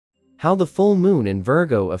How the full moon in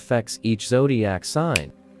Virgo affects each zodiac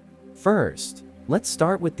sign. First, let's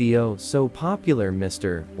start with the so popular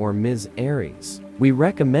Mr. or Ms. Aries. We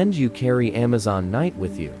recommend you carry Amazon Night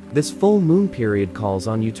with you. This full moon period calls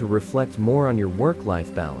on you to reflect more on your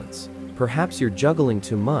work-life balance. Perhaps you're juggling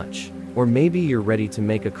too much, or maybe you're ready to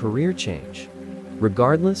make a career change.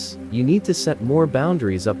 Regardless, you need to set more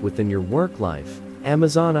boundaries up within your work life.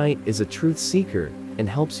 Amazonite is a truth seeker and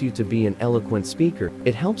helps you to be an eloquent speaker.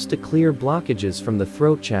 It helps to clear blockages from the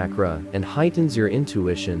throat chakra and heightens your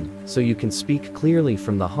intuition so you can speak clearly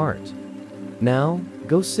from the heart. Now,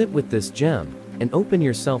 go sit with this gem and open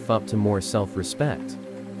yourself up to more self-respect.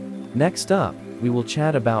 Next up, we will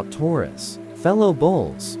chat about Taurus. Fellow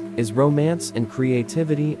bulls, is romance and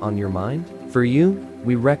creativity on your mind? For you,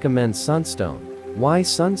 we recommend Sunstone. Why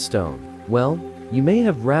Sunstone? Well, you may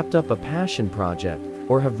have wrapped up a passion project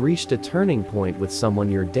or have reached a turning point with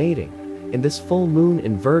someone you're dating. And this full moon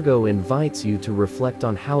in Virgo invites you to reflect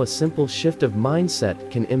on how a simple shift of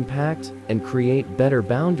mindset can impact and create better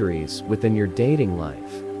boundaries within your dating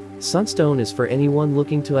life. Sunstone is for anyone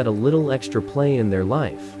looking to add a little extra play in their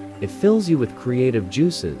life. It fills you with creative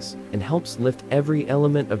juices and helps lift every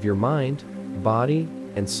element of your mind, body,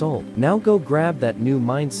 and soul. Now go grab that new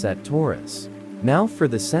mindset, Taurus. Now for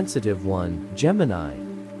the sensitive one, Gemini.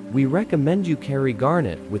 We recommend you carry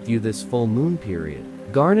garnet with you this full moon period.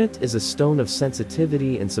 Garnet is a stone of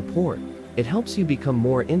sensitivity and support. It helps you become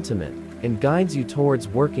more intimate and guides you towards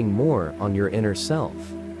working more on your inner self.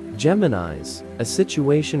 Geminis, a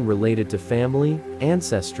situation related to family,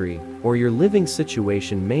 ancestry, or your living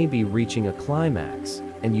situation may be reaching a climax,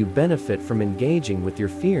 and you benefit from engaging with your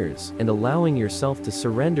fears and allowing yourself to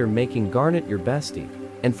surrender, making garnet your bestie.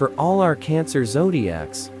 And for all our Cancer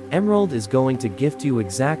zodiacs, Emerald is going to gift you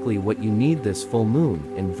exactly what you need this full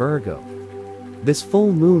moon in Virgo. This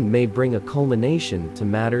full moon may bring a culmination to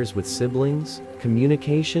matters with siblings,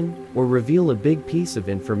 communication, or reveal a big piece of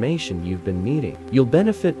information you've been needing. You'll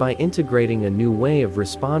benefit by integrating a new way of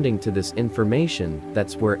responding to this information.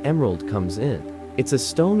 That's where Emerald comes in. It's a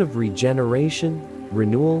stone of regeneration,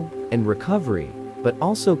 renewal, and recovery, but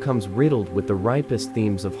also comes riddled with the ripest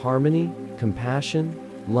themes of harmony, compassion,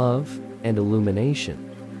 love, and illumination.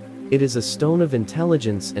 It is a stone of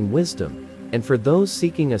intelligence and wisdom, and for those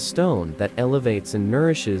seeking a stone that elevates and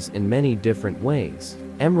nourishes in many different ways,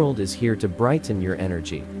 Emerald is here to brighten your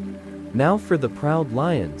energy. Now for the proud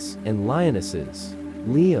lions and lionesses.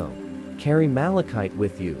 Leo, carry malachite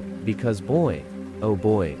with you, because boy, oh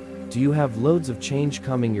boy, do you have loads of change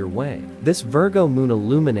coming your way. This Virgo moon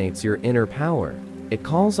illuminates your inner power. It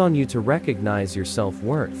calls on you to recognize your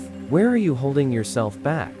self-worth. Where are you holding yourself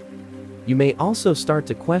back? You may also start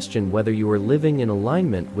to question whether you are living in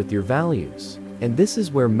alignment with your values. And this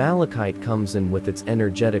is where malachite comes in with its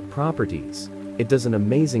energetic properties. It does an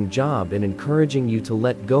amazing job in encouraging you to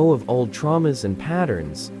let go of old traumas and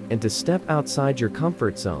patterns, and to step outside your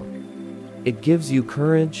comfort zone. It gives you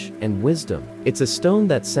courage and wisdom. It's a stone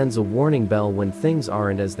that sends a warning bell when things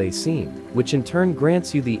aren't as they seem, which in turn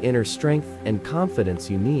grants you the inner strength and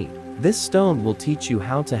confidence you need. This stone will teach you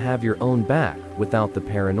how to have your own back without the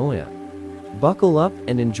paranoia. Buckle up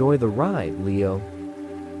and enjoy the ride, Leo.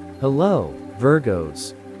 Hello,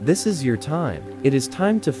 Virgos. This is your time. It is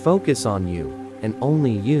time to focus on you, and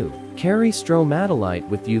only you. Carry stromatolite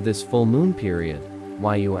with you this full moon period.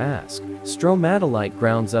 Why, you ask? Stromatolite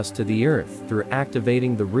grounds us to the earth through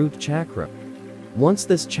activating the root chakra. Once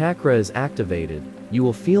this chakra is activated, you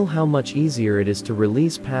will feel how much easier it is to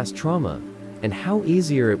release past trauma, and how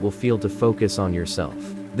easier it will feel to focus on yourself.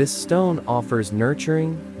 This stone offers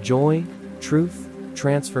nurturing, joy, truth,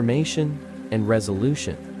 transformation, and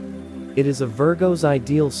resolution. It is a Virgo's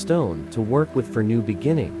ideal stone to work with for new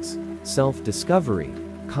beginnings, self-discovery,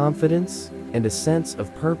 confidence, and a sense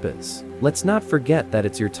of purpose. Let's not forget that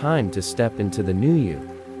it's your time to step into the new you.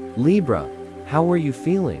 Libra, how are you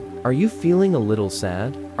feeling? Are you feeling a little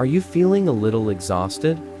sad? Are you feeling a little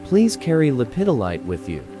exhausted? Please carry lepidolite with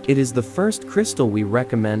you. It is the first crystal we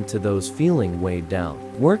recommend to those feeling weighed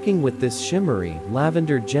down. Working with this shimmery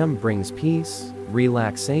lavender gem brings peace,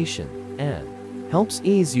 relaxation, and helps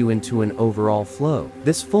ease you into an overall flow.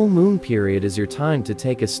 This full moon period is your time to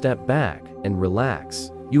take a step back and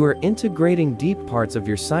relax. You are integrating deep parts of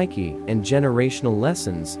your psyche and generational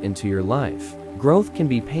lessons into your life. Growth can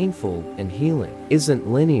be painful, and healing isn't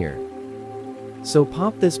linear. So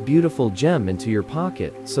pop this beautiful gem into your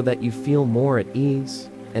pocket so that you feel more at ease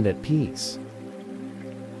and at peace.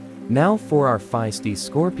 Now for our feisty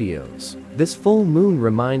Scorpios. This full moon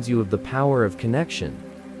reminds you of the power of connection.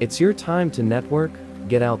 It's your time to network,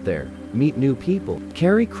 get out there, meet new people.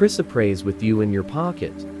 Carry chrysoprase with you in your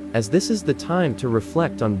pocket. as this is the time to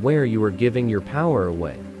reflect on where you are giving your power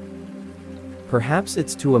away. Perhaps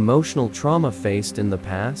it's to emotional trauma faced in the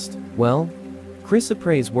past? Well,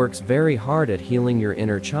 Chrysoprase works very hard at healing your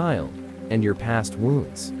inner child and your past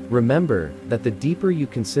wounds. Remember that the deeper you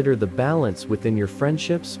consider the balance within your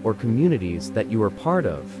friendships or communities that you are part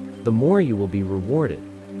of, the more you will be rewarded.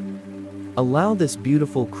 Allow this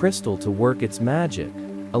beautiful crystal to work its magic.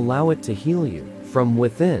 Allow it to heal you from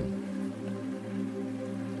within.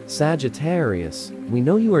 Sagittarius, we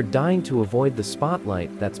know you are dying to avoid the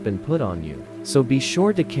spotlight that's been put on you, so be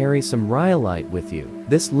sure to carry some rhyolite with you.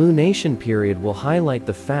 This lunation period will highlight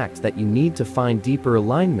the fact that you need to find deeper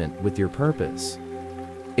alignment with your purpose.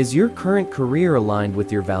 Is your current career aligned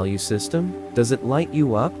with your value system? Does it light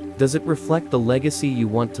you up? Does it reflect the legacy you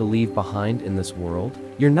want to leave behind in this world?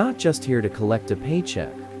 You're not just here to collect a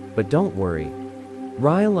paycheck, but don't worry.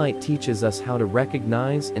 Rhyolite teaches us how to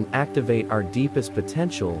recognize and activate our deepest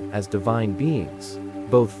potential as divine beings,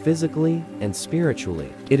 both physically and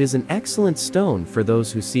spiritually. It is an excellent stone for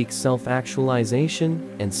those who seek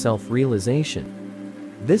self-actualization and self-realization.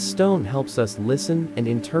 This stone helps us listen and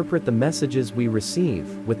interpret the messages we receive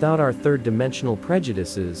without our third-dimensional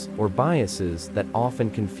prejudices or biases that often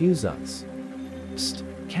confuse us. Psst,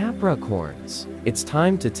 Capricorns, it's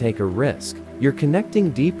time to take a risk. You're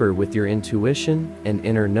connecting deeper with your intuition and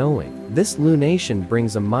inner knowing. This lunation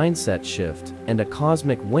brings a mindset shift and a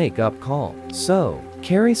cosmic wake-up call. So,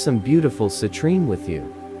 carry some beautiful citrine with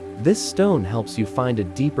you. This stone helps you find a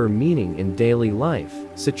deeper meaning in daily life.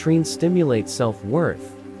 Citrine stimulates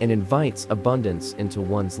self-worth and invites abundance into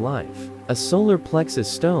one's life. A solar plexus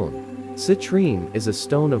stone, citrine is a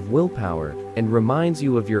stone of willpower and reminds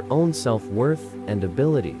you of your own self-worth and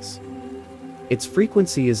abilities. Its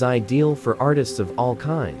frequency is ideal for artists of all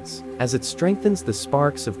kinds, as it strengthens the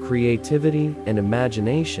sparks of creativity and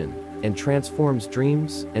imagination and transforms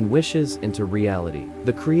dreams and wishes into reality.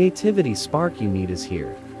 The creativity spark you need is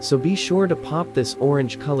here, so be sure to pop this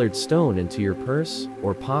orange-colored stone into your purse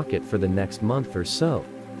or pocket for the next month or so.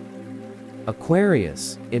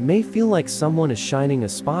 Aquarius, it may feel like someone is shining a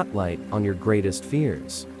spotlight on your greatest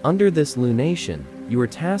fears. Under this lunation, you are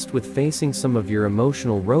tasked with facing some of your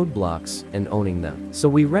emotional roadblocks and owning them. So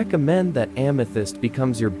we recommend that amethyst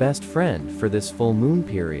becomes your best friend for this full moon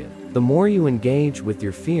period. The more you engage with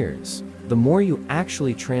your fears, the more you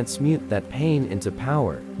actually transmute that pain into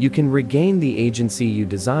power. You can regain the agency you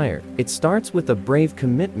desire. It starts with a brave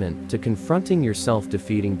commitment to confronting your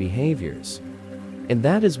self-defeating behaviors. And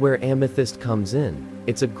that is where amethyst comes in.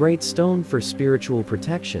 It's a great stone for spiritual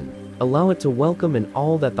protection. Allow it to welcome in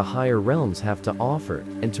all that the higher realms have to offer,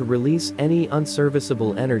 and to release any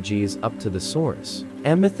unserviceable energies up to the source.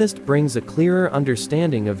 Amethyst brings a clearer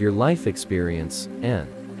understanding of your life experience, and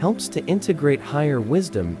helps to integrate higher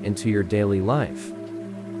wisdom into your daily life.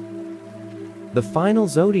 The final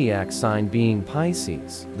zodiac sign being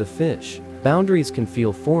Pisces, the fish. Boundaries can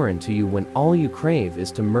feel foreign to you when all you crave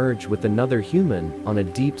is to merge with another human on a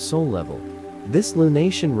deep soul level. This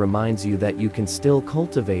lunation reminds you that you can still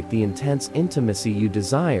cultivate the intense intimacy you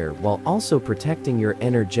desire while also protecting your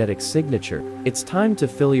energetic signature. It's time to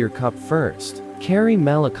fill your cup first. Carry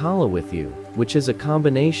malakala with you, which is a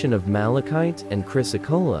combination of malachite and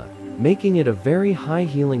chrysocolla, making it a very high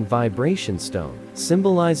healing vibration stone,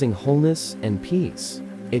 symbolizing wholeness and peace.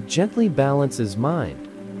 It gently balances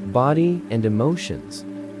mind, body, and emotions,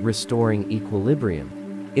 restoring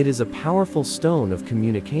equilibrium. It is a powerful stone of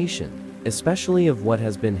communication, especially of what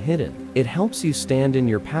has been hidden. It helps you stand in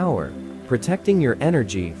your power, protecting your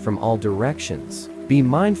energy from all directions. Be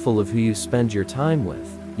mindful of who you spend your time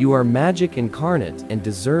with. You are magic incarnate and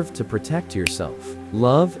deserve to protect yourself.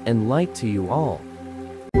 Love and light to you all.